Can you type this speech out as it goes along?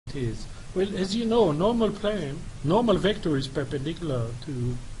it is. Well, as you know, normal vector is perpendicular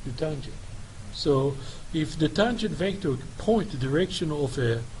to the tangent. So if the tangent vector point the direction of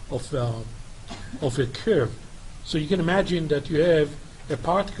a curve, so you can imagine that you have a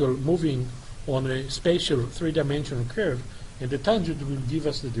particle moving on a spatial three-dimensional curve, and the tangent will give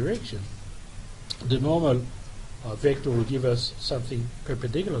us the direction. The normal vector will give us something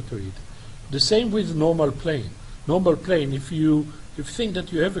perpendicular to it. The same with normal plane. Normal plane, if you think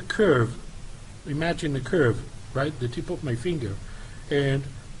that you have a curve, imagine a curve, right, the tip of my finger, and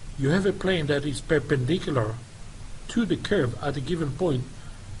you have a plane that is perpendicular to the curve at a given point,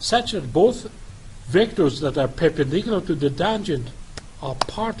 such that both vectors that are perpendicular to the tangent are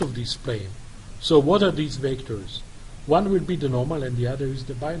part of this plane. So what are these vectors? One will be the normal and the other is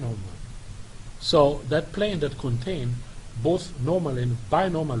the binormal. So that plane that contains both normal and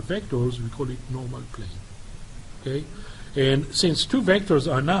binormal vectors, we call it normal plane. Okay? And since two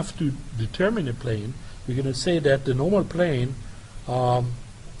vectors are enough to determine a plane, we're going to say that the normal plane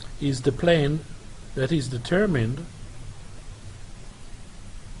is the plane that is determined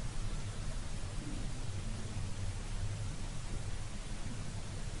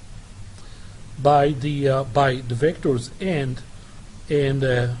by the vectors and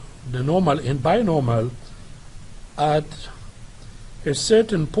the normal and binormal at a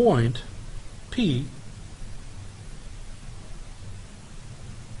certain point P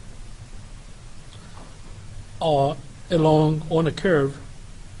or along on a curve.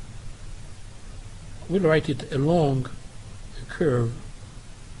 We'll write it along a curve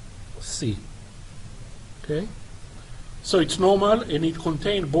C. Okay? So it's normal and it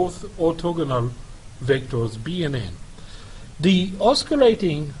contains both orthogonal vectors B and N. The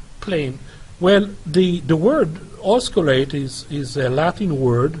osculating plane, well, the word osculate is a Latin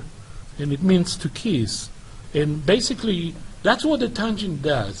word and it means to kiss. And basically that's what the tangent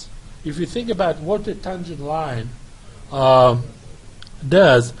does. If you think about what a tangent line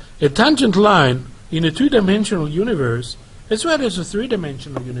does, a tangent line in a two-dimensional universe, as well as a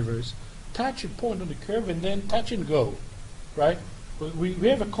three-dimensional universe, touch a point on the curve and then touch and go, right? We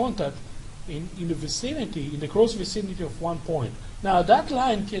have a contact in the vicinity, in the close vicinity of one point. Now that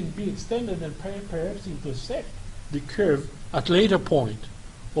line can be extended and perhaps intersect the curve at a later point,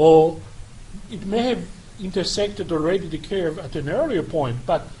 or it may have intersected already the curve at an earlier point,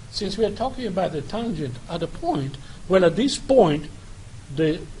 but since we are talking about the tangent at a point, well, at this point,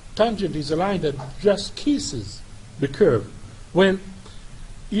 the tangent is a line that just kisses the curve. Well,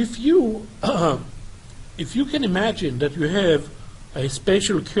 if you can imagine that you have a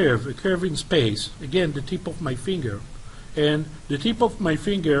spatial curve, a curve in space, again, the tip of my finger, and the tip of my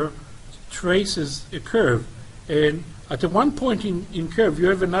finger traces a curve, and at one point in curve, you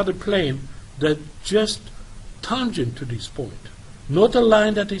have another plane that just tangent to this point. Not a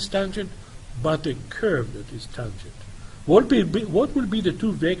line that is tangent, but a curve that is tangent. What will be the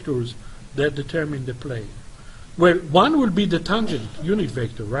two vectors that determine the plane? Well, one will be the tangent unit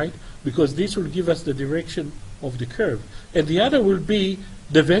vector, right? Because this will give us the direction of the curve. And the other will be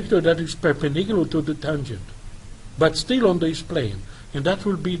the vector that is perpendicular to the tangent, but still on this plane. And that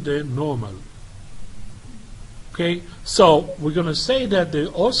will be the normal. Okay? So we're going to say that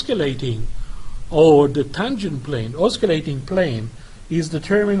the osculating or the tangent plane, osculating plane, is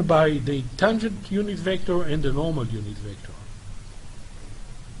determined by the tangent unit vector and the normal unit vector.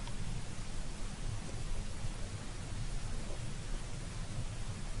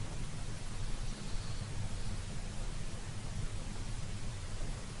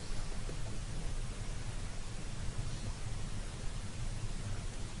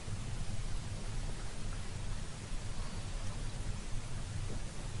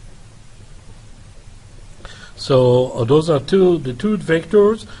 So those are the two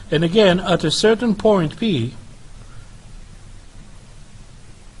vectors, and again at a certain point P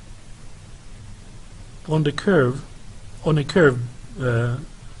on the curve,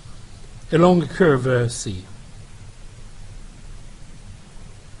 along a curve C.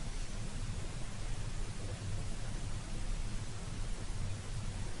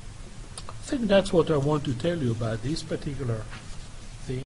 I think that's what I want to tell you about this particular